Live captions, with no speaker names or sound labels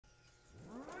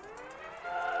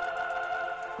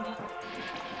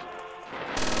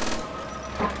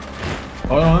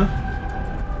Hold on.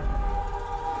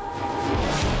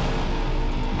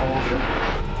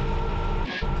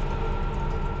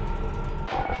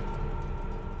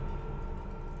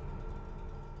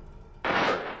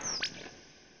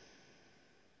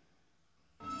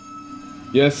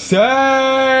 Yes,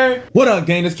 sir! What up,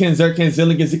 gang? It's KenZerk,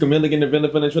 KenZerk, Milligan, the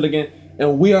villain from the Trilligan,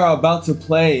 and we are about to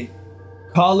play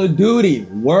Call of Duty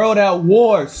World at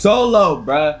War solo,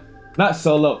 bruh. Not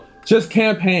solo, just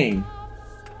campaign.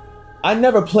 I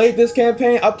never played this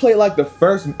campaign. I played like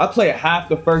I played half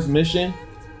the first mission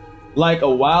like a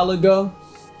while ago,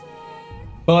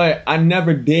 but I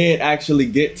never did actually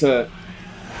get to.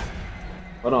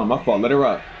 Hold on, my fault. Let it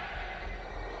rock.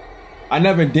 I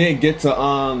never did get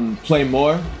to play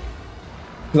more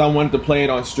because I wanted to play it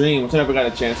on stream, which I never got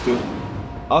a chance to.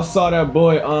 I saw that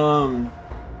boy. Hold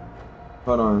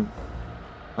on.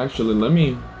 Actually, let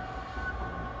me.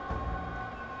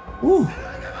 Woo.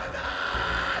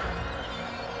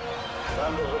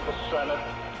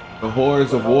 The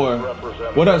horrors of war.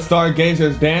 What up,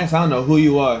 Stargazers Dance? I don't know who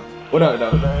you are. What up,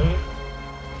 though? December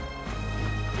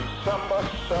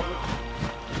 7th,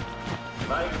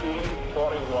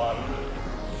 1941.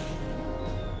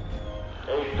 A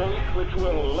date which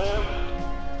will live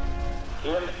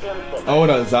in infamy. Oh, what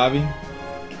up, Zavi?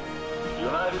 The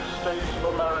United States of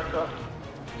America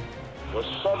was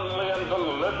suddenly and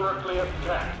deliberately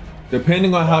attacked.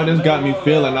 Depending on how this got me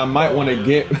feeling, I might want to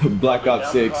get Black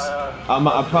Ops 6.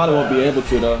 I probably won't be able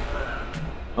to though.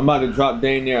 I'm about to drop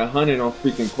dang near 100 on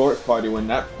freaking Corpse Party when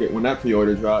that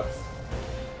pre-order drops.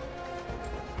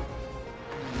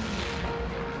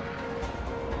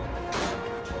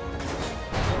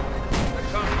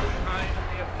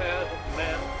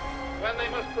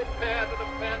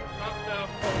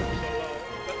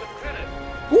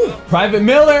 Ooh, Private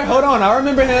Miller, hold on, I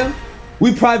remember him.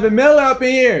 We Private Miller up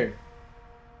in here.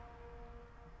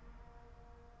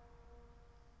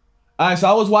 Alright, so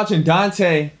I was watching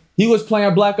Dante. He was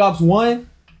playing Black Ops 1,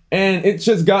 and it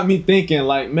just got me thinking,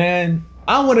 like, man,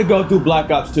 I want to go through Black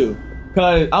Ops 2.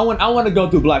 Cause I want to go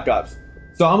through Black Ops.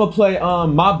 So I'm gonna play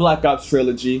my Black Ops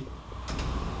trilogy.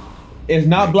 It's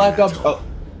not Black Ops. Oh,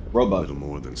 robot. Little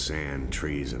more than sand,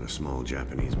 trees, and a small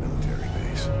Japanese military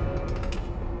base.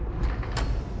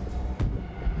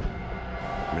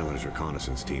 Miller's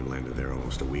reconnaissance team landed there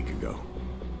almost a week ago.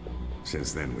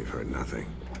 Since then, we've heard nothing.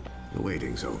 The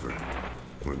waiting's over.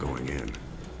 We're going in.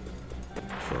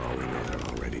 For all we know, they're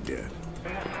already dead.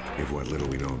 If what little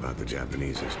we know about the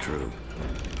Japanese is true,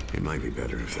 it might be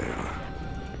better if they are.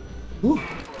 Whew.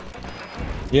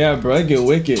 Yeah, bro, I get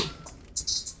wicked.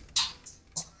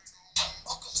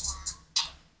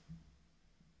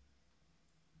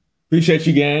 Appreciate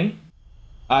you, gang.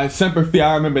 Semper Fi,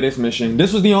 I remember this mission.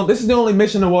 This is the only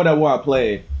mission in World at War I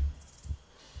played.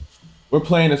 We're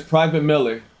playing as Private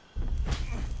Miller.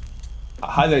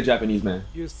 Hi there, Japanese man.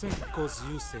 You think because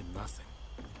you say nothing.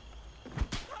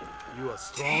 You are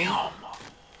strong.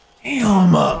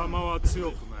 Damn.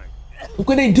 Look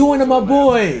what they doing to my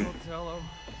boy. Don't tell him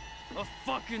a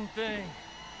fucking thing.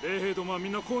 Hey,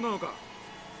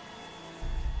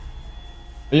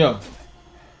 yo.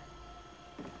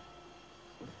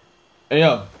 Hey,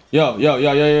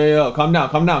 yo. Calm down.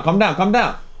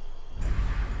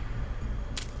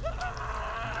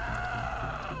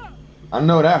 I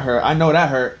know that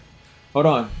hurt. Hold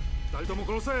on.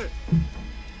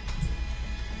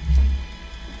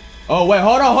 Oh, wait,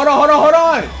 hold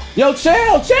on. Yo,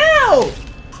 chill.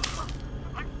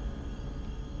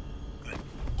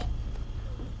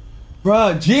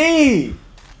 Bruh, G.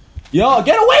 Yo,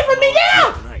 get away from me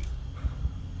now.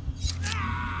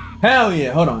 Hell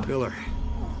yeah, hold on. Miller,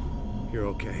 you're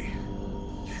okay.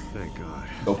 Thank God.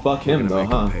 Go fuck him though,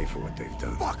 huh? Pay for what they've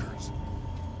done. Fuckers.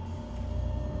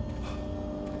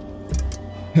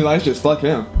 Let's just fuck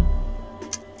him.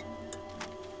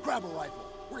 Grab a rifle.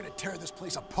 We're gonna tear this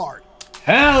place apart.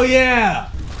 Hell yeah!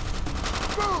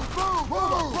 Boom, boom,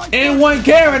 boom! Right N1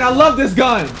 Garen, I love this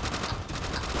gun.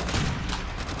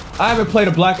 I haven't played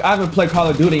Call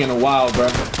of Duty in a while, bro.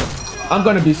 I'm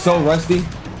gonna be so rusty.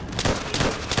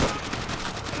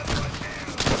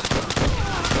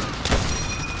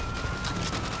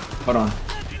 Hold on.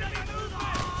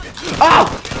 Oh!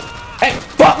 Hey,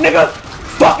 fuck nigga!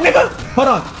 Hold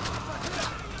on.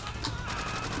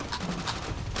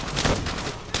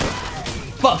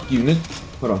 Fuck you, nigga.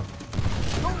 Hold on.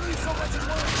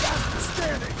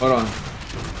 Hold on.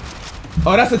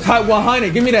 Oh, that's a Type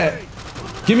 100. Give me that.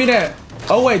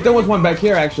 Oh wait, there was one back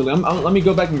here actually. Let me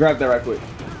go back and grab that right quick.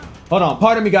 Hold on.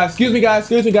 Pardon me, guys. Excuse me, guys.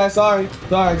 Sorry.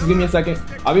 Just give me a second.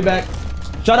 I'll be back.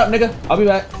 Shut up, nigga. I'll be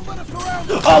back.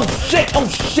 Oh shit! Oh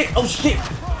shit! Oh shit!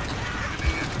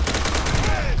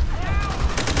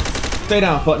 Stay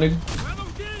down, fuck nigga.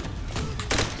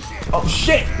 Oh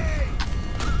shit!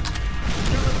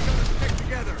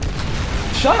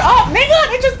 Shut up, nigga!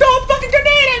 They just throw a fucking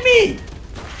grenade at me!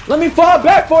 Let me fall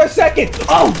back for a second!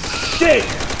 Oh shit!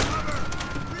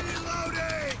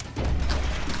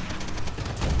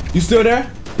 You still there,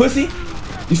 pussy?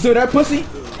 You still there, pussy?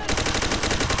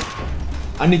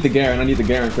 I need the Garen. I need the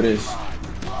Garen for this.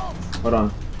 Hold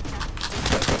on.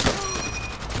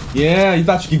 Yeah, you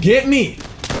thought you could get me?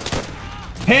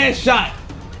 Headshot!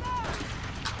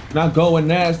 Not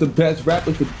going as the best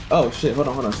rapper for. Oh shit! Hold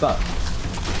on, stop.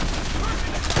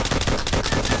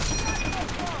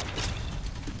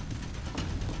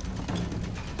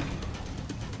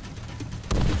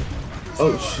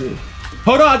 Oh shit!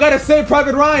 Hold on, I gotta save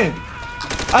Private Ryan.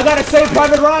 I gotta save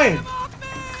Private Ryan.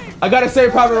 I gotta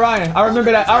save Private Ryan. I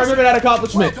remember that. I remember that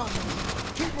accomplishment.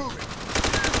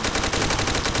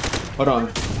 Hold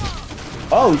on.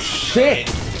 Oh shit!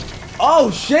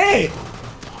 Oh shit!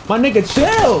 My nigga,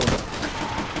 chill.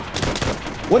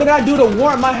 What did I do to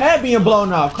warrant my head being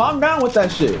blown off? Calm down with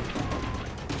that shit.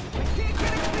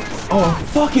 Oh,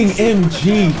 fucking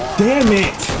MG. Damn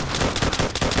it.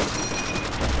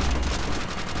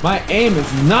 My aim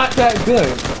is not that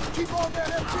good.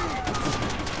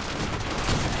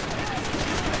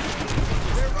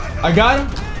 I got him.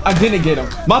 I didn't get him.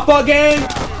 My fault, gang.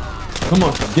 Come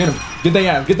on, get him. Get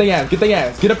their ass. Get their ass. Get their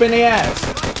ass. Get up in their ass.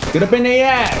 Get up in their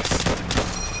ass.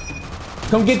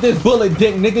 Come get this bullet,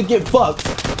 dick, nigga. Get fucked.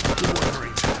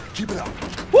 Keep it up.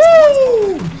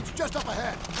 Woo! Just up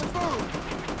ahead. Let's move.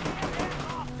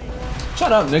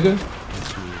 Shut up, nigga.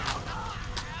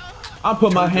 I'll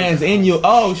put my hands in you.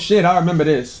 Oh shit, I remember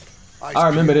this. I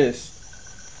remember this.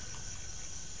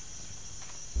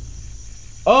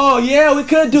 Oh yeah, we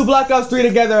could do Black Ops 3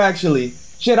 together actually.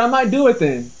 Shit, I might do it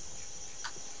then.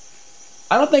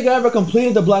 I don't think I ever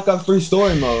completed the Black Ops 3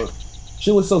 story mode.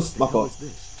 She was so my fault.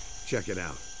 Check it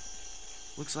out.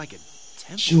 Looks like a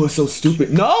temple. She was so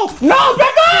stupid. No! No!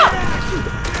 Back up!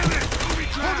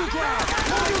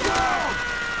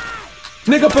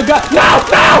 Nigga forgot. No!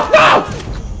 No! No!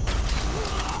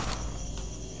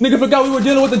 Nigga forgot we were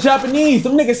dealing with the Japanese.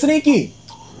 Them niggas sneaky.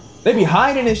 They be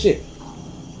hiding and shit.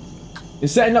 And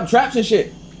setting up traps and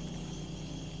shit.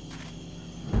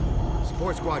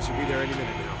 Support squad should be there any minute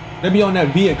now. They be on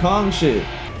that Viet Cong shit.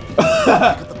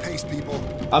 At the pace, people.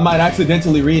 I might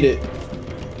accidentally read it.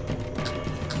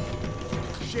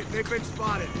 Shit, they've been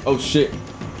spotted. Oh shit.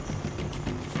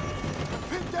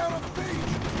 Pinned down on the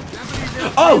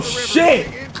beach. Oh shit!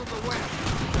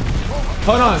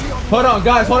 Hold on,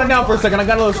 guys, hold it down for a second. I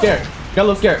got a little scared.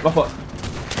 My fault.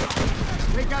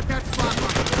 They got that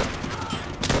spotlight.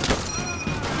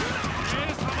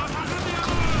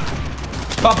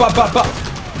 Bop, bop, bop, bop.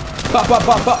 Bop, bop,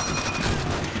 bop, bop.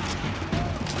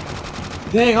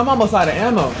 Dang, I'm almost out of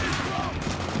ammo.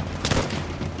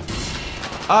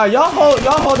 Alright, y'all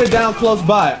hold it down close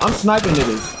by. I'm sniping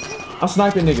niggas.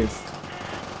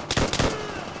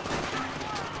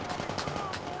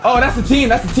 Oh, that's the team.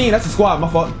 That's the squad. My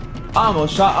fault. I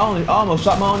almost shot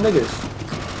my own niggas.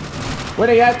 Where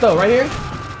they at though? Right here?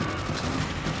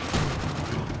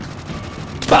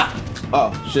 Bop!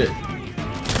 Oh shit.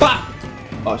 Bop!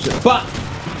 Oh shit. Bop!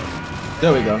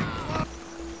 There we go.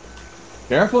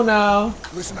 Careful now.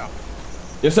 Listen up.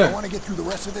 Yes, I sir. want to get through the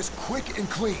rest of this quick and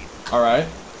clean. All right.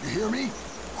 You hear me?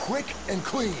 Quick and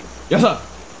clean. Yes, sir.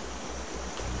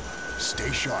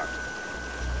 Stay sharp.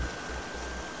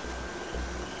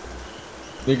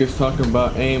 Niggas talking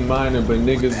about aim minor, but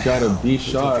niggas gotta be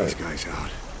sharp. These guys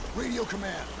out. Radio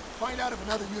command. Find out if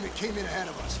another unit came in ahead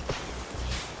of us.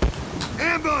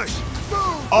 Ambush!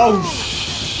 Boom! Oh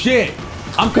shit!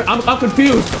 I'm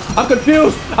confused.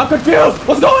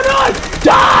 What's going on?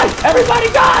 Die! Everybody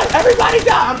die! I'm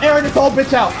airing this whole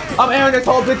bitch out.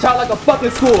 Like a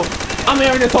fucking school.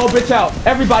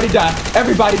 Everybody die.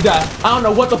 I don't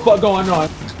know what the fuck going on.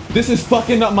 This is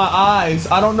fucking up my eyes.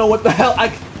 I don't know what the hell.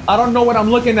 I don't know what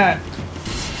I'm looking at.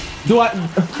 Do I?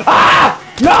 Ah!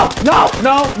 No!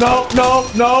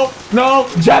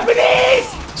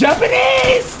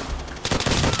 Japanese!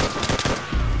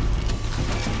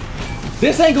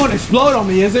 This ain't gonna explode on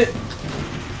me, is it?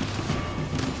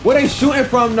 Where they shooting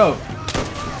from though?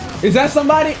 Is that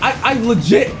somebody? I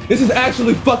legit, this is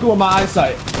actually fucking with my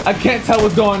eyesight. I can't tell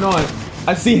what's going on.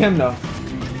 I see him though.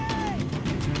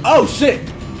 Oh shit!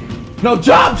 No,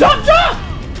 jump!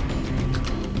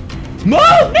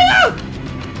 Move, nigga!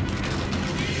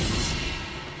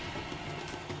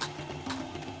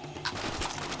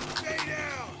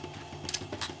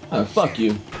 Oh, fuck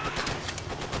you.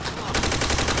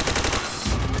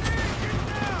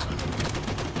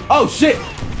 Oh shit!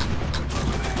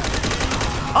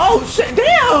 Oh shit!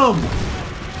 Damn!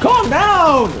 Calm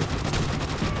down!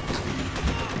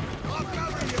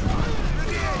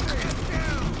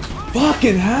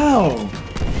 Fucking hell!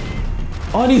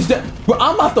 All these bro,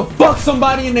 I'm about to fuck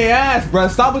somebody in their ass, bro.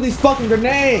 Stop with these fucking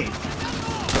grenades.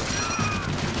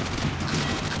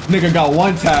 Nigga got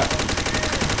one tap.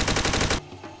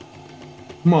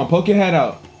 Come on, poke your head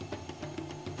out.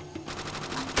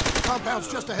 Compound's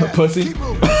just ahead. Pussy. Keep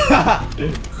moving.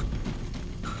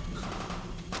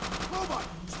 Robot,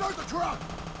 start the truck.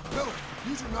 Miller,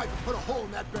 use your knife and put a hole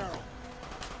in that barrel.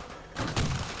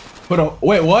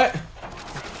 Wait, what?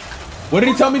 What did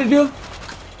he tell me to do?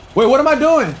 Wait, what am I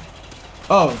doing?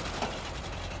 Oh.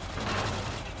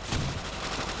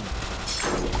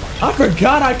 I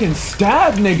forgot I can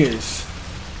stab niggas.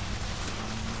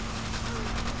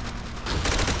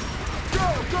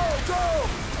 Go, go, go!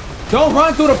 Don't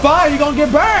run through the fire, you're gonna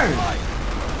get burned.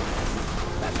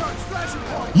 That's our extraction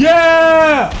point.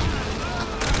 Yeah!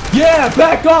 Yeah,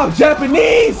 back off,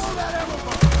 Japanese!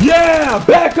 Yeah,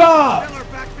 back off!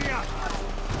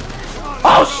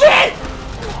 Oh shit!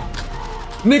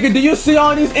 Nigga, do you see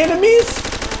all these enemies?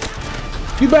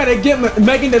 You better get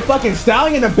Megan the fucking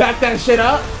Stallion to back that shit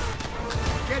up.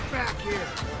 Get back here.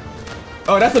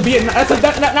 Oh, that's a Vietnam.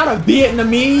 That's not a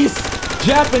Vietnamese.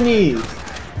 Japanese.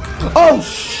 Oh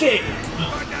shit.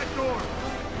 Guard that door.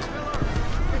 Miller,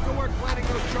 get to work planning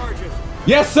those charges.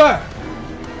 Yes, sir.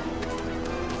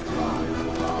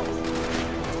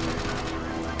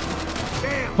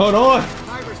 Damn. Hold on.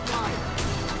 Timer's flying.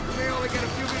 You may only get a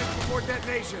few minutes before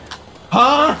detonation.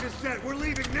 Huh? Just said we're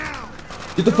leaving now.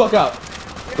 Get the fuck out.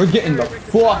 We're getting the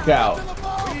fuck out.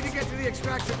 We need to get to the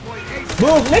extraction point.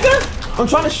 Move, nigga. I'm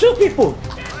trying to shoot people.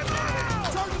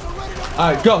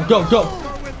 All right, go, go, go.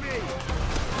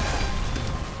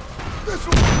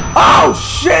 Oh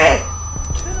shit!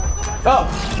 Oh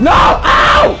no!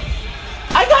 Ow!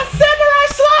 I got samurai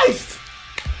sliced.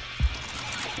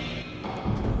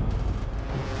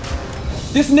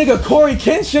 This nigga Corey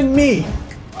Kenshin me.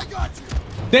 I got you.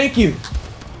 Thank you.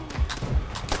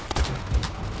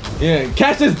 Yeah,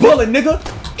 catch this bullet, nigga.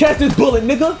 Catch this bullet,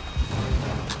 nigga.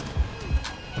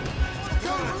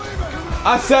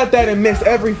 I said that and missed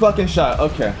every fucking shot.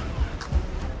 Okay.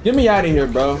 Get me out of here,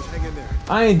 bro.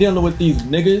 I ain't dealing with these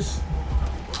niggas.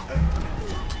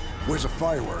 Where's the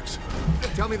fireworks?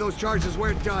 Tell me those charges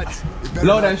weren't duds.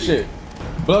 Blow that shit.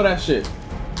 Blow that shit.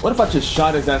 What if I just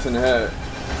shot his ass in the head?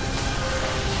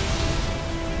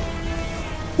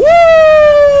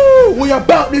 Woo! We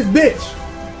about this bitch.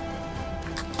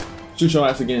 Shoot your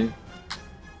ass again.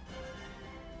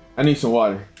 I need some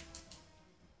water.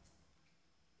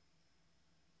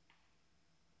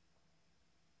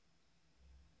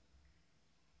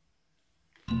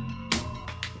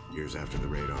 Years after the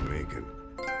raid on Macon,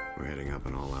 we're heading up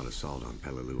an all-out assault on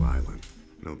Peleliu Island.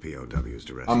 No POWs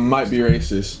to rescue. I might be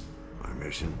racist. Our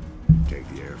mission: take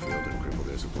the airfield and cripple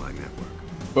their supply network.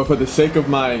 But for the sake of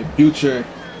my future,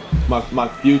 my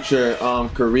future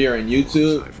career in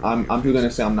YouTube, I'm gonna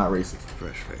say I'm not racist.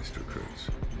 Fresh-faced recruits.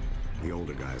 The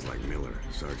older guys like Miller,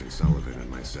 Sergeant Sullivan,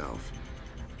 and myself.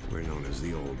 We're known as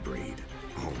the old breed.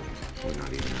 Old. We're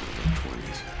not even out of our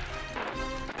 20s.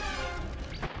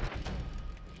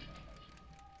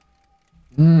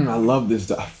 I love this.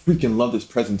 I freaking love this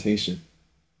presentation.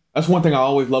 That's one thing I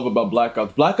always love about Black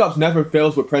Ops. Black Ops never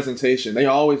fails with presentation. They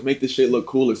always make this shit look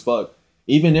cool as fuck.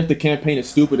 Even if the campaign is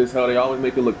stupid as hell, they always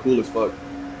make it look cool as fuck.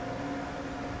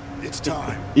 It's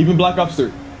time. Even Black Ops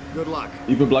 3. Good luck.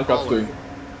 Even Black Ops 3.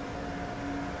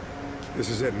 This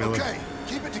is it, Miller. Okay,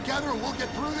 keep it together and we'll get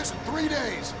through this in 3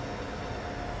 days.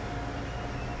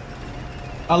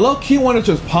 I low-key want to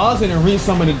just pause it and read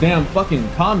some of the damn fucking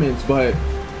comments, but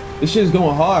this shit's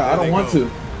going hard. I don't want to.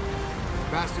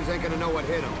 Bastards ain't gonna know what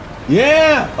hit them.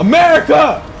 Yeah!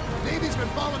 America! Navy's been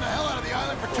bombing the hell out of the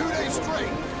island for 2 days straight.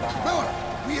 Miller,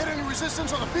 we hit any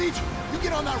resistance on the beach? You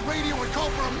get on that radio and call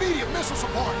for immediate missile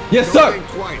support. Yes, sir!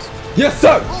 Twice. Yes,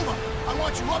 sir! Roma, I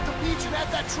want you up the beach and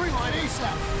at that tree line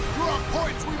ASAP. You're on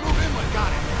point as we move inland. Got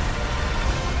it.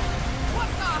 What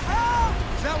the hell?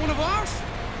 Is that one of ours?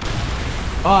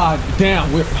 Ah,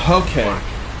 damn. We're okay.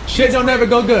 Shit don't never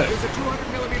go good. There's a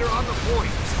 200mm on the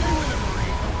point. Stay with it,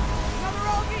 Marine. Another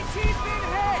OVT's being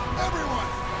hit. Everyone,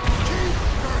 keep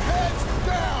your heads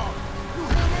down. You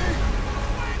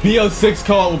hear me? BO6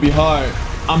 co-op will be hard.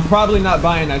 I'm probably not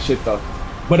buying that shit though.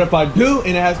 But if I do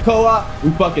and it has co-op,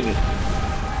 we fucking it.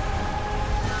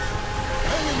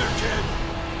 Hang in there, kid.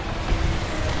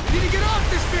 You need to get off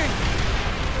this thing.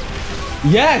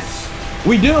 Yes,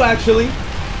 we do actually.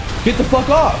 Get the fuck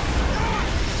off.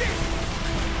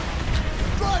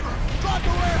 Driver, drop the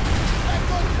ramp. That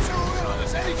gun can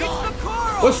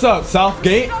What's up,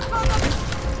 Southgate?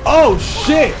 Oh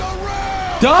shit!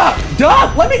 Duck!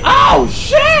 Duck! Let me. Oh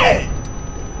shit!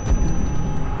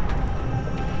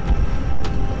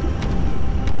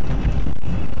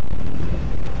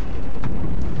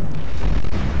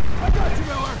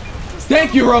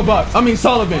 Thank you, Robux. I mean,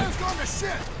 Sullivan.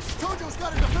 Tojo's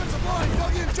got a defensive line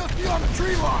dug in just beyond the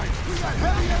tree line. We got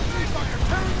heavy MG fire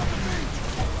tearing up the beach.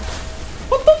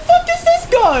 What the fuck is this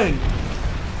gun?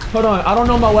 Hold on, I don't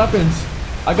know my weapons.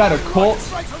 I got a Colt.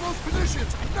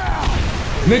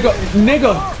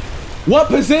 Nigga, what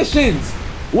positions?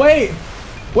 Wait,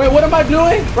 what am I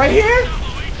doing? Right here?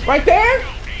 Right there?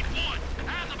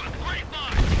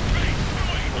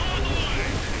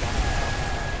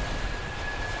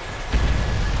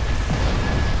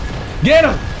 Get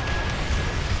him!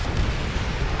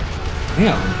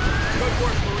 Damn.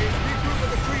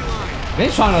 They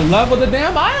trying to level the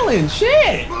damn island.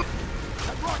 Shit.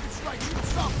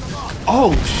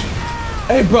 Oh, shit.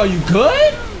 Hey, bro, you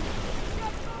good?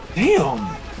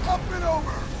 Damn.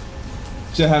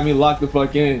 Should have me locked the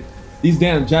fuck in. These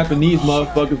damn Japanese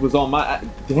motherfuckers was on my.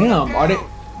 Damn, are they?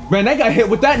 Man, they got hit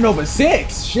with that Nova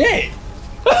 6. Shit.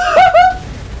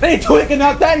 They tweaking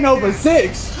out that Nova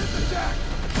 6.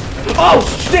 Oh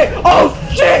shit! Oh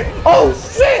shit! Oh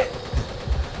shit!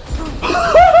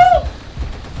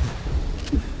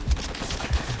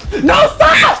 No,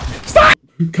 stop! Stop!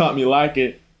 Caught me like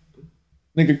it.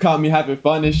 Nigga caught me having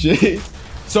fun and shit.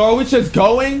 So are we just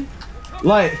going?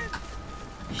 Like,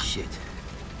 shit.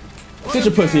 Sit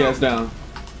your pussy ass down.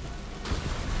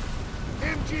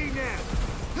 MG now.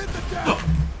 Hit the deck.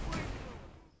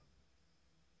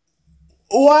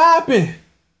 What happened?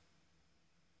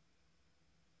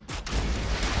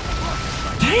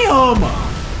 Damn!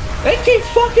 They keep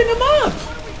fucking him up!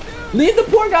 Leave the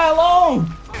poor guy alone!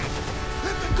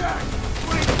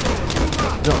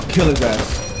 No, kill his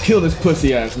ass. Kill this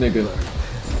pussy ass nigga.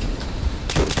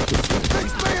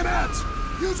 Fix bayonets!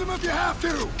 Use them if you have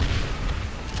to!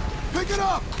 Pick it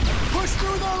up! Push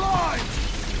through their lines!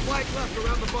 Flank left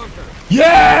around the bunker.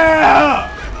 Yeah!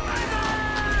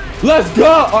 Let's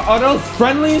go! Are those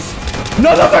friendlies?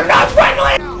 No, those are not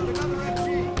friendly!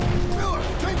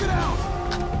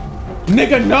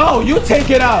 Nigga, no, you take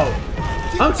it out.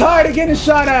 I'm tired of getting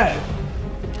shot at.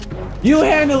 You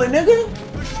handle it, nigga.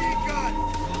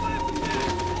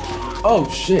 Oh,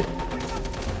 shit.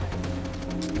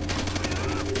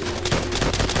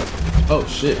 Oh,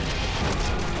 shit.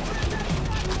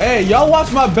 Hey, y'all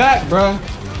watch my back, bruh.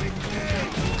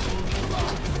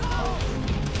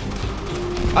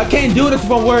 I can't do this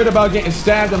if I'm worried about getting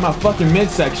stabbed in my fucking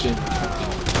midsection.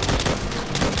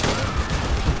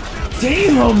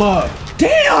 Damn!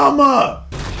 Damn!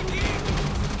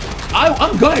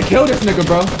 I'm gonna kill this nigga,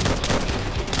 bro.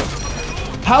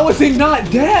 How is he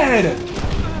not dead?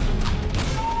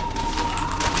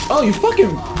 Oh, you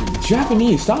fucking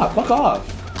Japanese. Stop. Fuck off.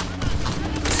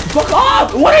 Fuck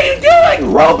off! What are you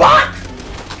doing, robot?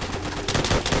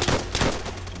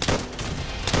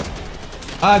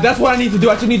 That's what I need to do.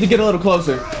 I just need to get a little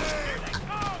closer.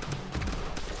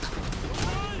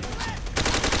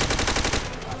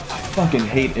 I fucking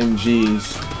hate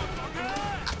MGs.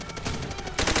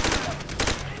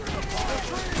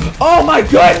 Oh my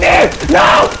goodness!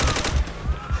 No!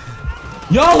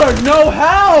 Y'all are no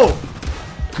help!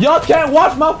 Y'all can't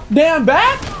watch my damn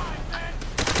back?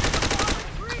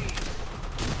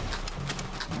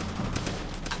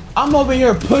 I'm over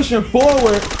here pushing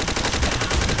forward.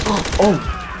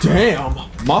 Oh, damn.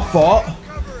 My fault.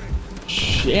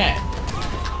 Shit.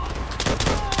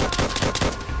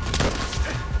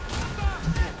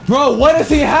 Bro, what does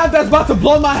he have that's about to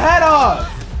blow my head off?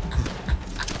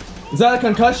 Is that a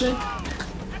concussion?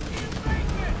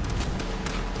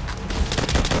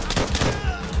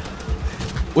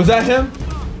 Was that him?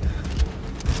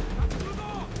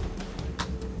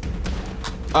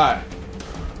 Alright.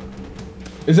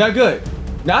 Is that good?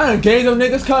 Now I done gave them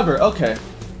niggas cover. Okay.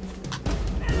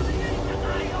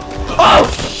 Oh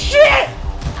shit!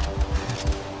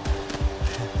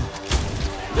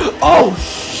 Oh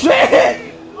shit!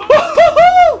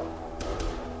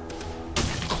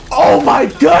 Oh my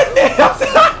goodness!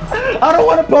 I don't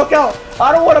want to poke out.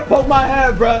 I don't want to poke my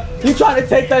head, bruh. You trying to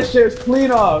take that shit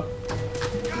clean off.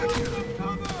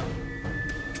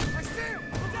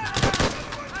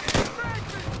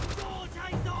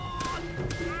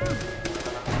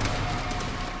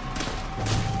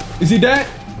 Is he dead?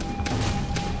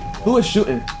 Who is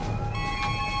shooting?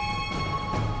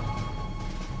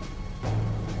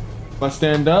 If I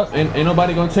stand up, ain't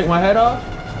nobody gonna take my head off?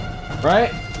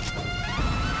 Right?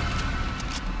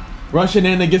 Rushing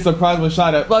in to get surprised when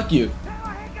shot at. Fuck you.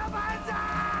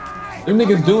 Them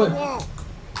niggas doing.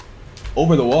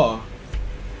 Over the wall.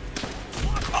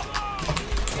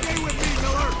 Stay with me,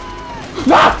 Miller.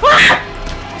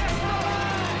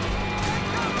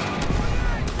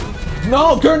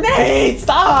 No, grenade!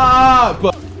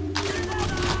 Stop!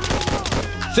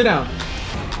 Sit down.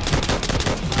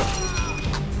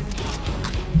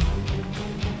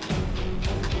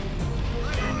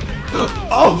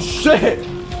 Oh shit!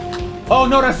 Oh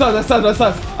no, that's us, that's us, that's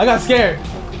us. I got scared.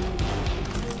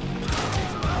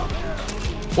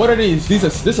 What are these?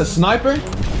 This a sniper?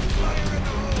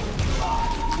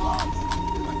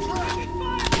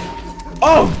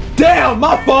 Oh damn,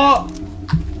 my fault!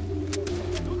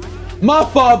 My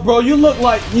fault, bro. You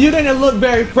didn't look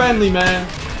very friendly, man.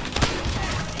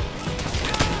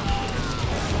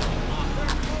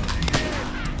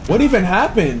 What even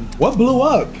happened? What blew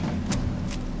up?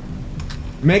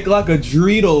 Make like a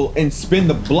dreidel and spin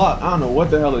the block. I don't know what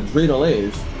the hell a dreidel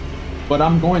is, but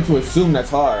I'm going to assume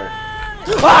that's hard.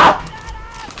 Ah!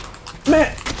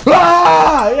 Man!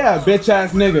 Ah! Yeah, bitch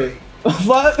ass nigga.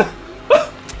 What?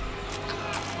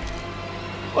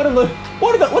 What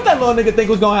that little nigga think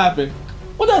was gonna happen?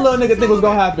 What that little nigga think was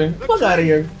gonna happen? Fuck out of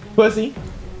here, pussy.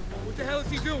 What the hell is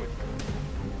he doing?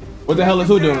 What the hell is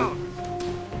who doing?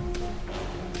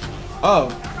 Oh.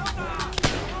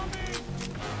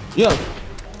 Yo.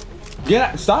 Get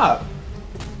out. Stop.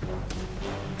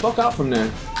 Fuck out from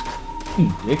there.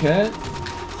 Dickhead.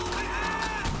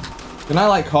 Can I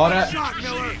like call that? Shot,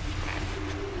 Miller.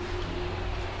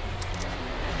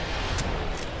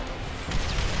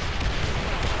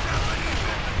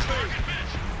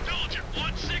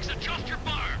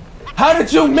 How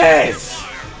did you miss?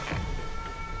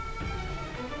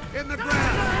 In the ground.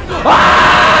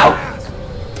 Ah!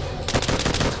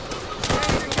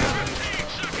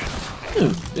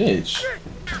 Bitch.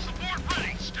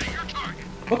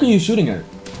 What are you shooting at?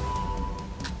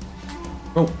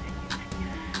 Bro.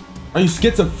 Are you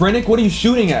schizophrenic? What are you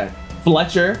shooting at?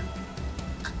 Fletcher?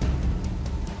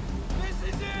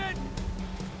 This is it!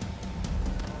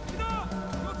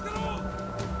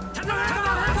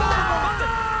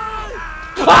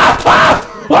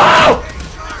 Wow!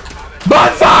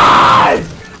 Bonsai!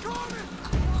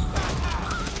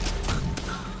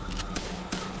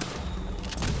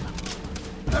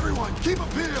 Everyone, keep a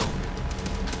peel.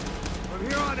 From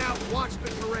here on out, watch the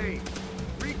terrain.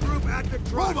 Regroup at the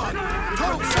truck. Robot,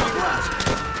 total southwest.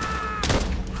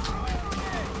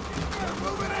 They're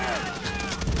moving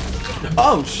in.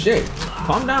 Oh shit.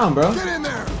 Calm down, bro. Get in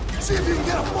there. See if you can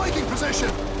get a flanking position.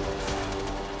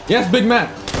 Yes, Big Mac.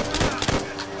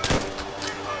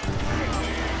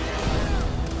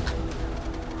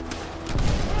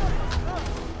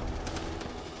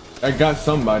 I got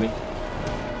somebody.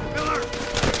 Miller!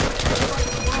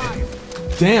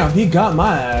 Damn, he got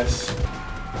my ass.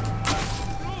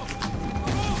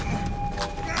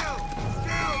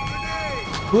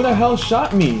 Who the hell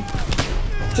shot me?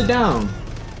 Sit down.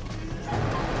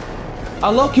 I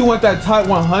low-key want that Type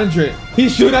 100. He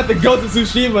shoot at the Ghost of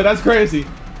Tsushima. That's crazy.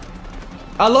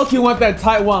 I low-key want that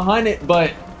Type 100,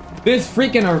 but this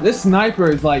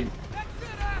sniper is like,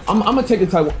 I'm gonna take the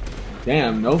Type 1.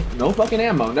 Damn, no fucking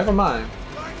ammo. Never mind.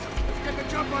 Let's get the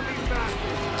jump on these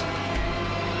bastards.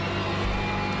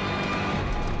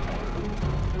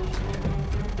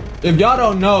 If y'all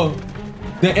don't know,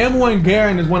 the M1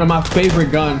 Garand is one of my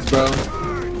favorite guns, bro.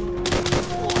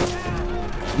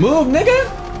 Move, nigga!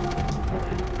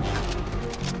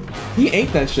 He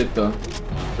ate that shit, though.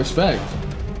 Respect.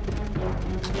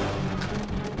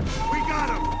 We got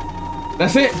him.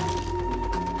 That's it.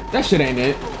 That shit ain't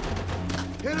it.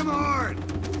 Hit him hard.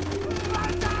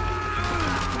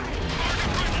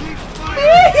 Keep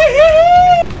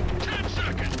firing. 10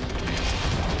 seconds.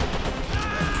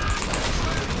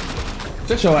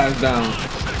 Sit your ass down.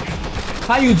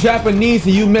 How you Japanese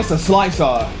and you miss a slice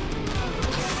off?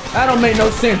 That don't make no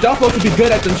sense. Y'all supposed to be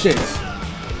good at them shits.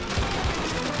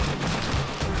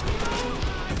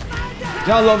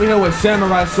 Y'all over here with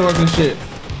samurai swords and shit.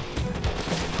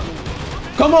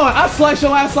 Come on, I slice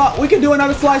your ass off. We can do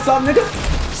another slice off, nigga.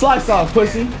 Slice off,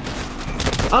 pussy.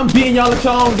 I'm beating y'all at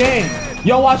your own game.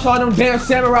 Y'all watch all them damn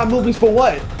samurai movies for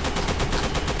what?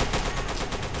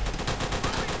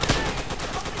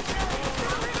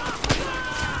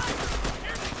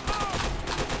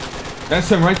 That's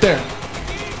him right there.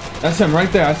 That's him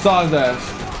right there. I saw his ass.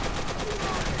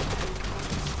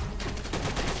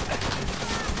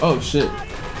 Oh shit.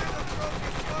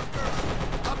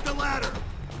 Up the ladder.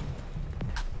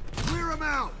 Clear him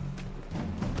out.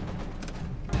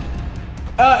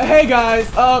 Hey guys,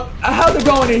 how's it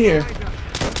going in here? Get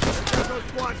those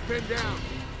squads pinned down.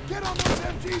 Get on those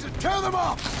MGs and tear them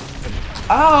up.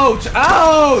 Ouch!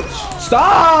 Ouch!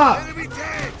 Stop! Enemy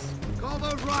tanks. Call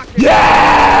rocket.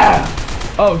 Yeah!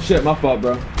 Oh shit, my fault,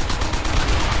 bro.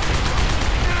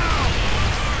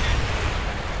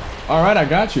 All right, I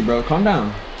got you, bro. Calm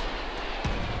down.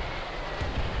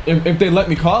 If they let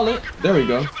me call it, there we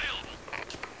go.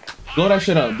 Blow that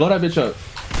shit up. Blow that bitch up.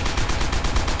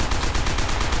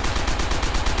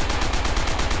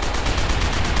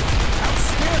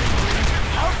 Outstanding, Marine.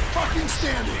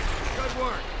 Out-fucking-standing. Good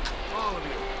work, all of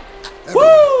you.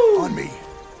 Everyone, on me.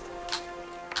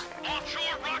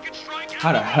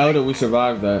 How the hell did we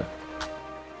survive that?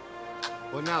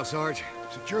 What now, Sarge?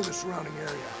 Secure the surrounding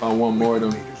area. I want more of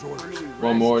them. Major's orders.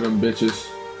 One more of them bitches.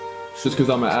 Just cause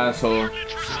I'm an asshole.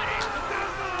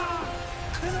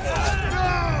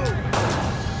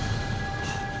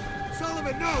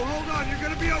 Sullivan, no, hold on, you're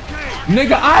gonna be okay.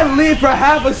 Nigga, I leave for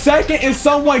half a second and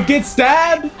someone gets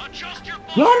stabbed?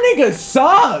 Y'all niggas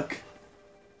suck.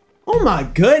 Oh my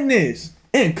goodness.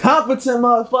 Incompetent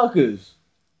motherfuckers.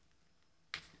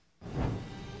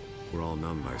 We're all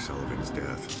numb by Sullivan's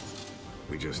death.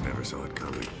 We just never saw it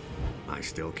coming. I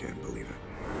still can't believe it.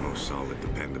 Most solid,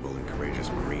 dependable, and courageous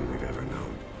Marine we've ever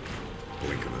known.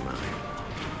 Blink of an eye.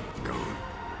 Gone.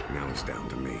 Now it's down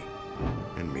to me.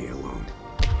 And me alone.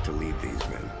 To lead these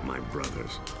men, my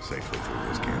brothers, safely through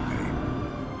this campaign.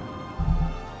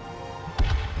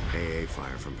 AA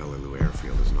fire from Peleliu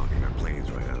Airfield is knocking our planes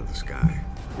right out of the sky.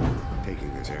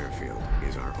 Taking this airfield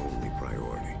is our only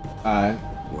priority. Alright.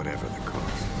 Whatever the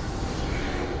cost.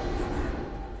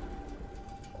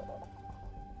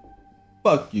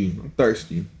 Fuck you. I'm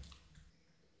thirsty.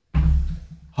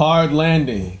 Hard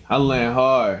landing. I land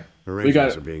hard.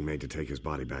 Arrangements are being made to take his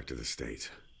body back to the States.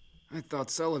 I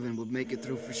thought Sullivan would make it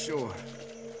through for sure.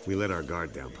 We let our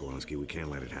guard down, Polonsky. We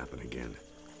can't let it happen again.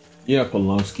 Yeah,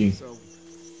 Polonsky. So,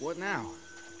 what now?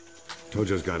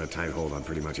 Tojo's got a tight hold on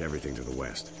pretty much everything to the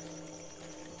west.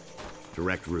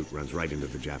 Direct route runs right into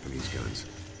the Japanese guns.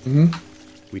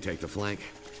 We take the flank.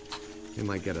 It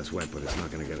might get us wet, but it's not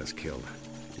gonna get us killed.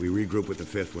 We regroup with the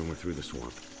 5th when we're through the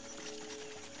swamp.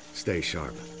 Stay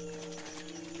sharp.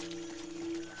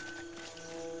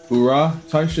 Hoorah,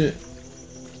 type shit.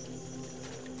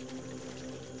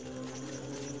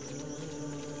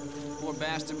 Poor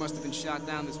bastard must have been shot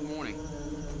down this morning.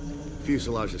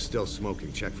 Fuselage is still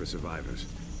smoking. Check for survivors.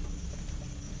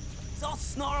 It's all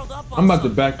snarled up. I'm about to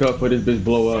back up for this bitch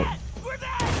blow up.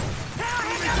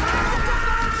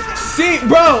 See,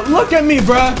 bro, look at me,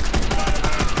 bro.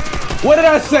 What did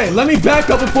I say? Let me back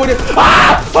up before this.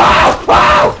 Ah! Ah!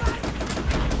 Ah!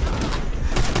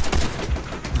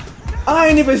 I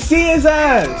ain't even see his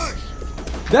ass.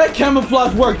 That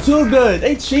camouflage worked too good.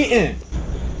 They cheating.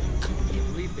 I can't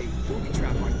believe they booby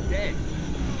trapped my dead.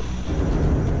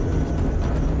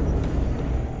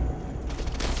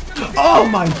 Oh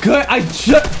my god, I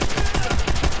just.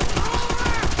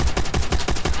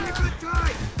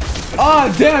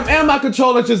 Oh damn, and my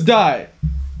controller just died.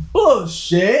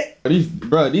 Bullshit.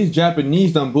 These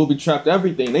Japanese done booby trapped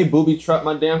everything. They booby trapped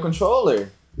my damn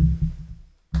controller.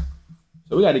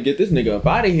 So we gotta get this nigga up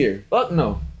out of here. Fuck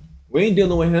no. We ain't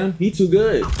dealing with him. He too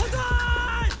good.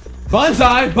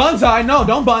 Bonsai! Bonsai! No,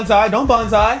 don't bonsai. Don't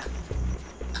bonsai.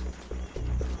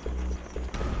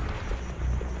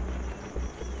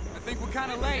 I think we're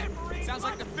kind of late. Sounds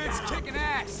like the Fit's kicking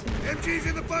ass. MG's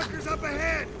in the bunkers up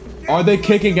ahead. Are they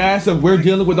kicking ass if we're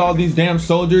dealing with all these damn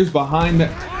soldiers behind the...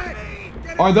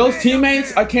 Are those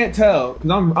teammates? I can't tell.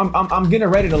 Cause I'm getting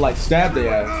ready to like stab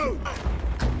their ass.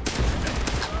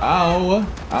 Ow.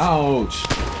 Ouch.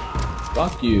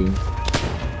 Fuck you.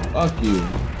 Fuck you.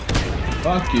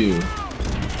 Fuck you.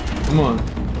 Come on.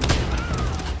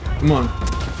 Come on.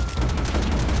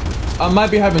 I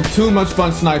might be having too much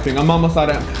fun sniping. I'm almost out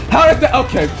of... How did that...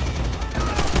 Okay.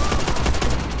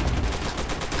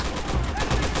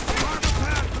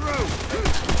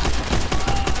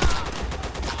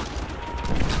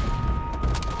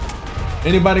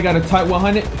 Anybody got a tight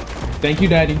 100? Thank you,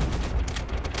 daddy.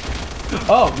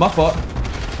 Oh, my fault.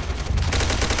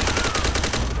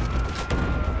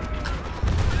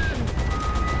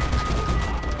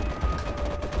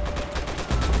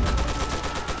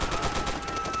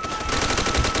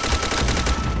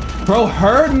 Bro,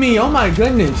 heard me. Oh my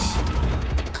goodness.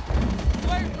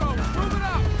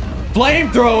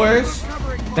 Flamethrowers.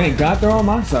 Thank God they're on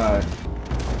my side.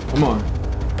 Come on.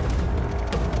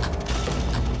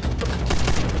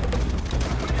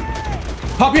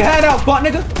 Pop your head out, fuck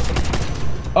nigga.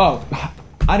 Oh,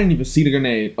 I didn't even see the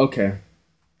grenade. Okay.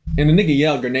 And the nigga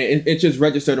yelled grenade. It just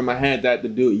registered in my head that the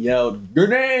dude yelled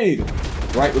grenade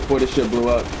right before the shit blew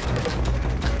up.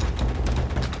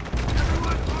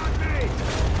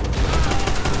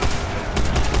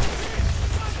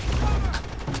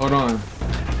 Hold on.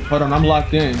 Hold on, I'm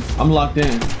locked in. I'm locked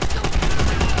in.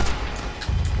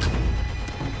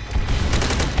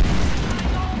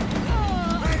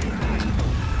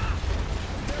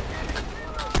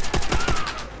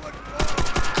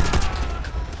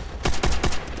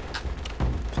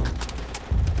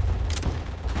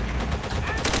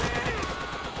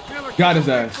 Got his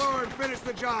ass. Finish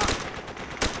the job.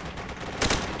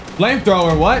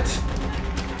 Flamethrower, what?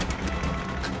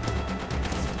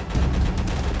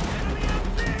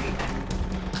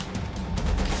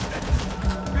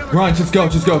 Run, just go,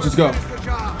 just go, just go.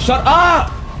 Shut up!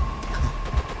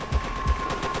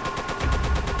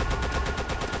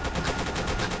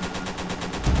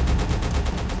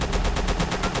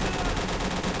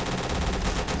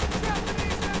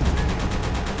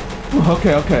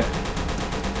 Okay, okay.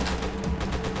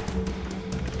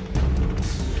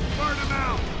 Burn him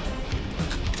out.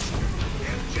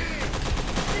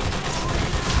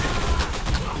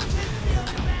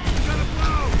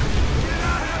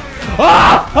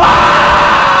 Ah!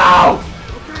 Ah!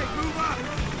 Okay, move up.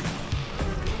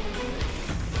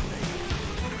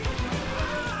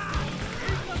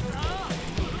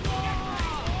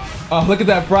 Oh, look at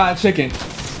that fried chicken.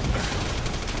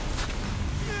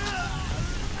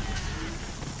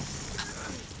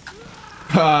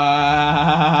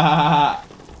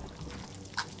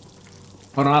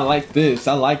 Hold on, I like this.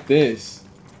 I like this.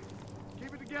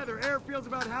 Keep it together. Airfield's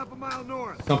about half a mile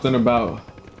north. Something about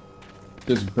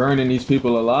just burning these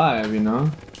people alive, you know?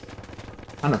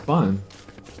 Kind of fun.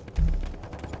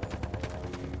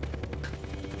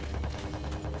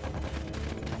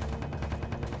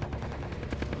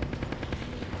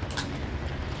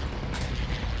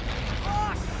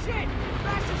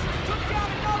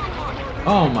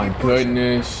 Oh my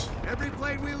goodness. Every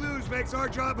plane we lose makes our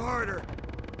job harder.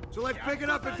 So let's pick it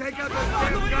up and take out those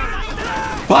damn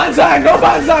guns. Banzai! No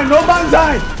banzai! No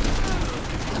banzai!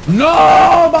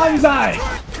 No banzai!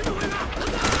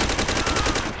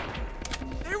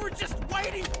 They were just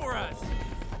waiting for us.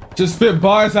 Just spit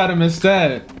bars at him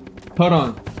instead. Hold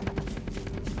on.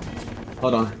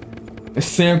 Hold on. It's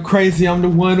Sam crazy. I'm the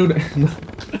one who.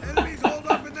 Enemies hold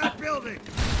up in that building.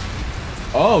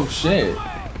 Oh shit.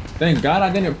 Thank God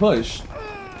I didn't push.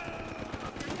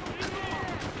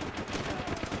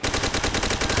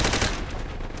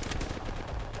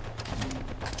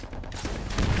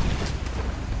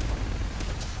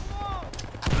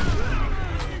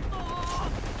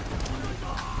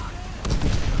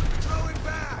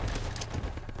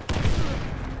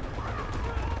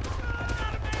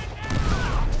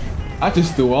 I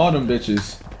just threw all them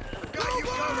bitches.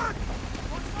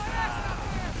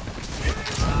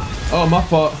 Oh, my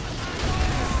fault.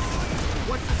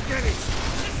 What's the skinny?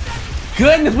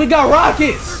 Goodness, we got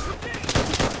rockets!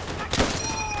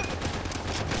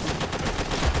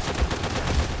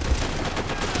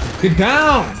 Get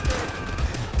down!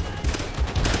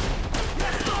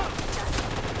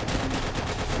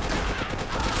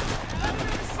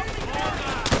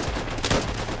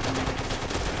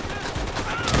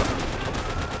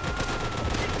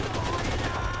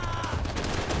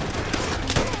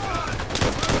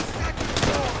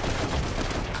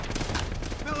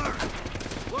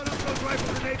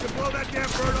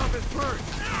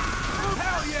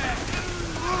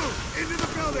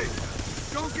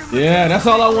 Yeah, that's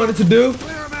all I wanted to do.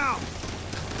 Clear him out.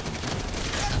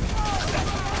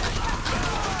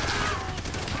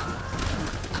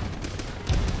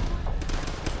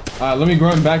 Alright, let me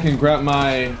run back and grab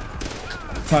my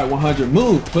Type 100.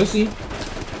 Move, pussy.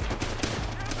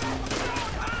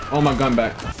 Oh, my gun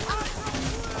back. We're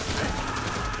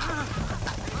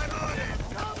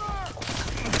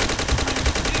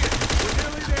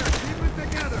nearly there. Keep it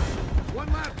together. One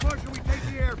last push and we take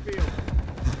the airfield.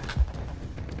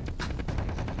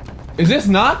 Is this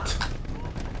knocked?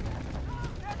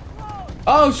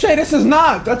 Oh shit, this is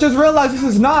knocked. I just realized this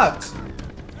is knocked.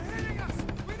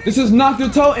 This is knocked to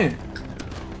Toten.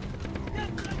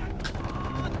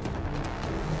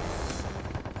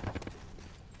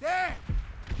 Damn!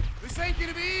 This ain't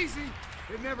gonna be easy.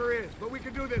 It never is, but we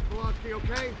can do this, Blonsky,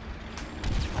 okay?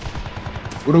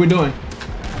 What are we doing?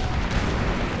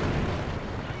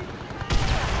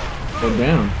 Go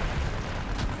down.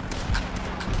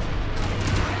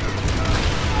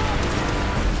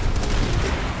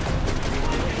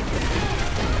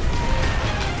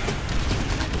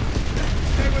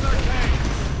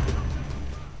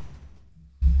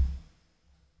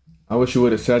 I wish you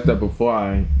would have said that before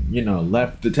I, you know,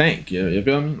 left the tank. You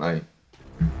feel me? Like,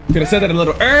 could have said that a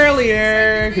little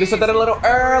earlier. Could have said that a little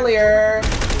earlier.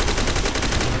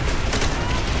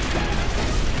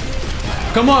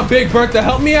 Come on, Big Bertha,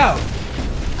 help me out.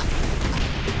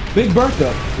 Big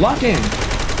Bertha, lock in.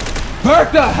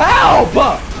 Bert, the help!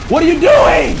 What are you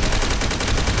doing?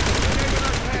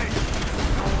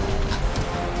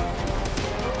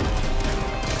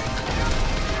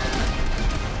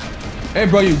 Hey,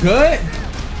 bro, you good?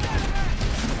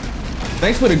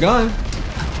 Thanks for the gun. I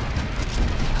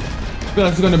feel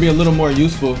like it's gonna be a little more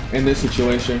useful in this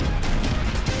situation.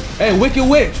 Hey, Wicked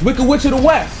Witch of the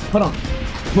West. Hold on,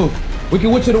 move. Wicked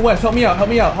Witch of the West, help me out, help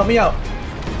me out, help me out.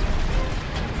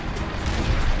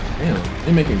 Damn,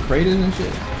 they making craters and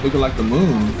shit. Looking like the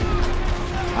moon.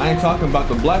 I ain't talking about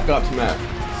the Black Ops map.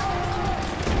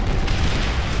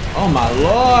 Oh my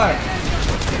lord.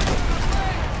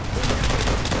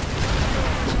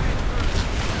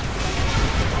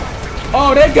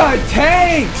 Oh, they got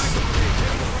tanks!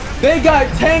 They got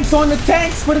tanks on the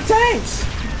tanks for the tanks!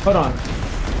 Hold on.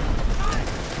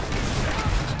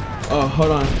 Oh,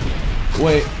 hold on.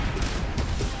 Wait.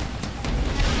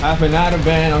 Half an out of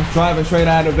van. I'm driving straight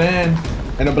out of van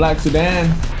in a black sedan.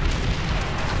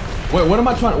 Wait, what am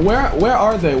I trying? Where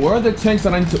are they? Where are the tanks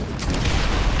that I need to?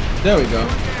 There we go.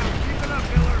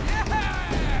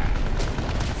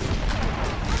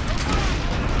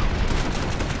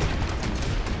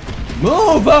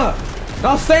 Move up!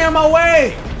 Don't stay in my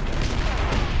way!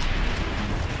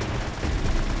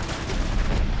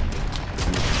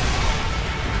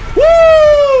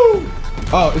 Woo!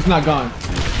 Oh, it's not gone.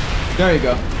 There you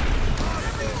go.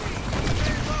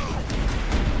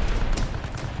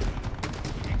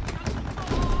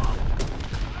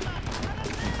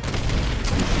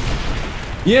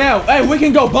 Yeah, hey, we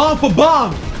can go bomb for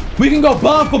bomb. We can go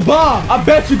bomb for bomb. I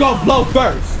bet you gonna blow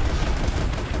first.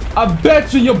 I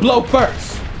bet you'll blow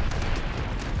first.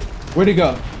 Where'd he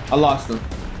go? I lost him.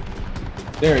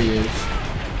 There he is.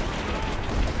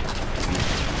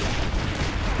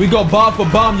 We go bomb for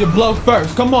bomb, you blow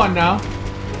first. Come on now.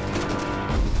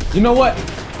 You know what?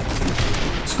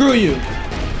 Screw you.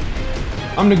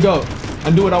 I'm the GOAT.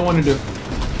 I do what I want to do.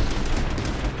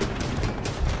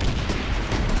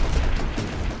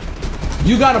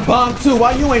 You got a bomb too.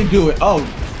 Why you ain't do it? Oh,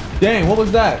 dang. What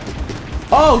was that?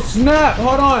 Oh, snap.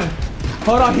 Hold on.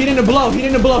 Hold on. He didn't blow. He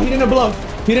didn't blow. He didn't blow.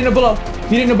 He didn't blow.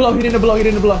 He didn't blow. He didn't blow. He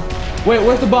didn't blow. Wait,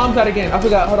 where's the bombs at again? I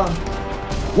forgot. Hold on.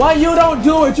 Why you don't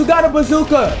do it? You got a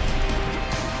bazooka.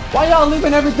 Why y'all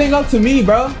leaving everything up to me,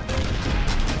 bro?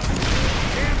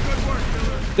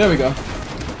 There we go.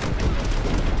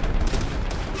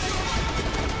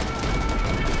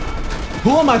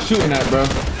 Who am I shooting at, bro?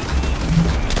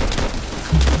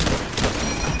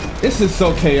 This is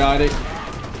so chaotic.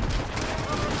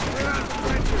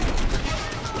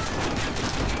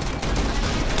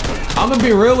 I'm gonna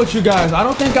be real with you guys. I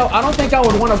don't think I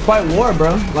would want to fight war,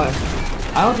 bro. Like,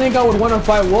 I don't think I would want to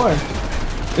fight war.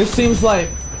 This seems like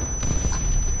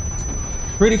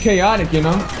pretty chaotic, you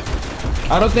know?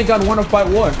 I don't think I'd want to fight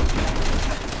war.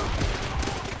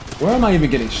 Where am I even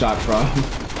getting shot from?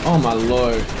 Oh my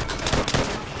lord.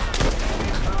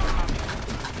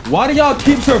 Why do y'all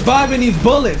keep surviving these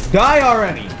bullets? Die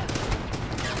already.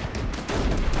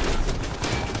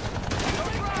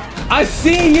 I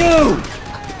see you.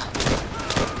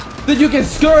 That you can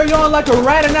scurry on like a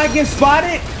rat and not get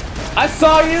spotted? I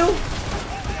saw you.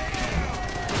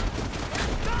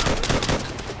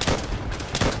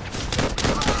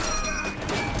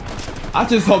 I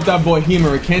just hope that boy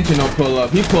Hema Kenshin don't pull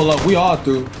up. He pull up, we all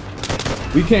through.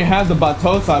 We can't have the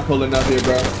Batosai pulling up here,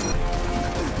 bro.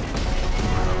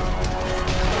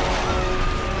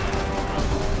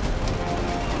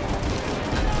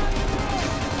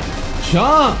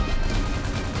 Jump!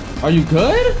 Are you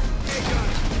good?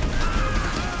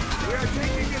 We are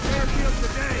taking this airfield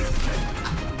today.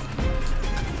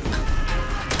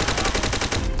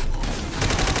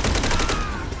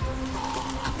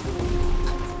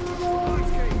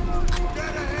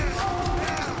 Dead ahead.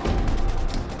 Now.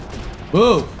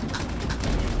 Move.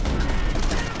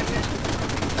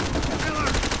 Miller,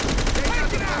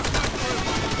 take out the first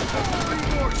one. 3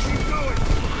 more. Keep going.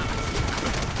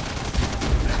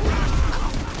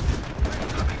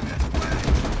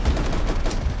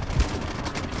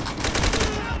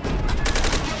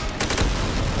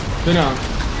 Sit down.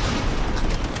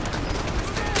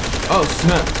 Oh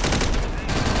snap.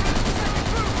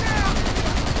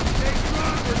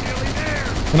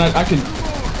 I can.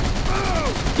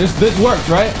 This works,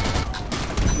 right?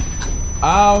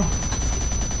 Ow.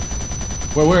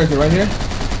 Where is it? Right here?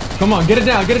 Come on, get it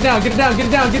down, get it down, get it down, get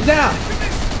it down, get it down.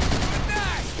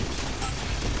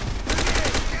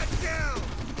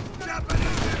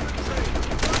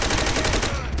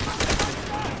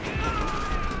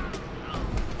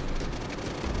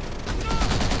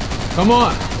 Come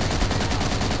on.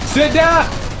 Sit down.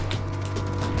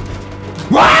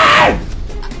 Run!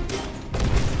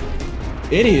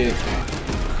 idiot.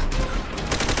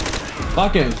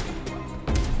 Fucking.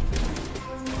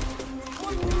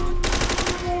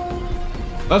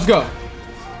 Let's go.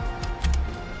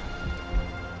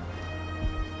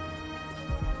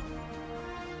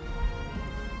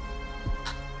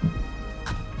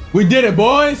 We did it,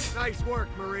 boys. Nice work,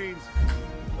 Marines.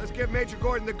 Let's give Major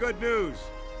Gordon the good news.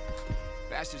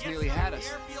 Bastards nearly had us.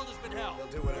 The airfield has been held. They'll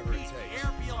do whatever it takes. The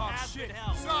airfield has been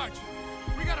held. Sarge,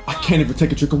 we got a I problem. can't even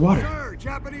take a drink of water. Sir,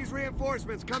 Japanese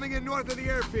reinforcements coming in north of the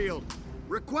airfield.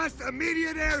 Request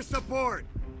immediate air support.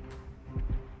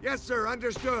 Yes, sir,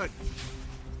 understood.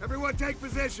 Everyone take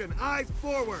position. Eyes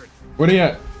forward. Where they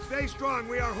at? Stay strong.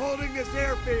 We are holding this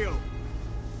airfield.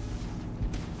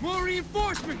 More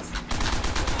reinforcements.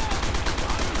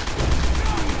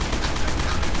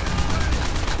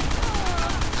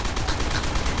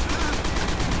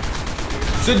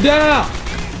 Sit down.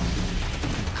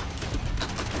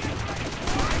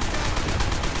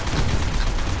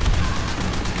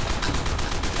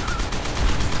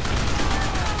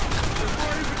 There's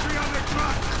more infantry on their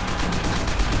truck.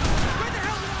 Where the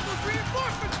hell did all those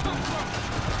reinforcements come from?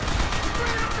 We're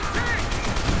bringing up the tank.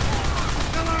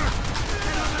 Miller,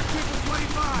 get on that triple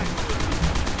 25.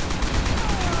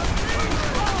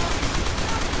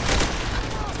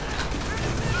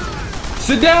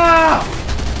 Sit down.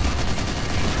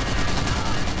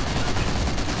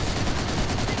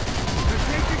 They're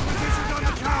taking positions on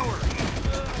the tower.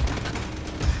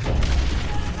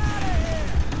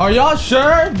 Are y'all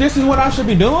sure this is what I should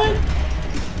be doing?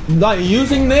 Like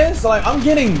using this? Like I'm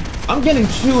getting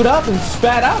chewed up and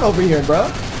spat out over here, bro.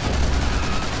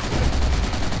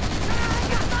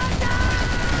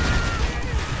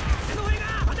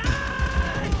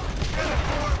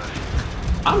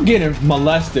 I'm getting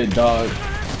molested, dog. Keep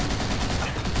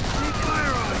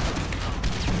fire on it.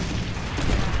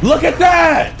 Look at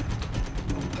that!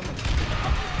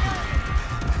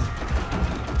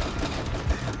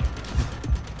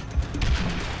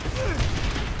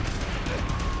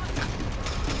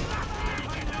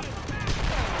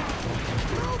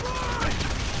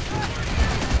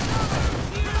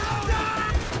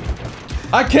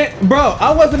 I can't, bro,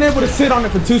 I wasn't able to sit on it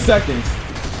for 2 seconds.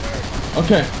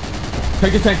 Okay.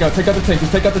 Take the tank out, take out the tank,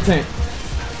 just take out the tank.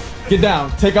 Get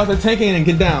down, take out the tank and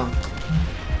get down.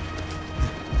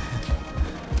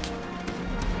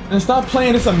 And stop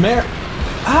playing this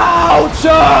Ouch!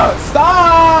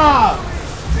 Stop!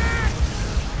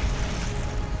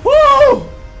 Woo!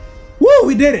 Woo,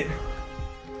 we did it.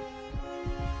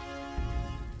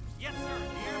 Yes, sir.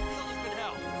 The airfield has been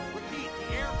held. Repeat, the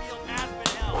airfield has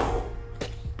been held.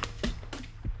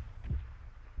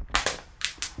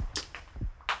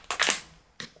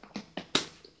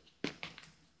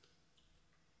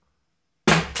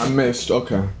 I missed,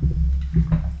 okay.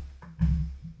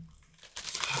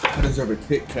 I deserve a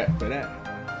Kit Kat for that.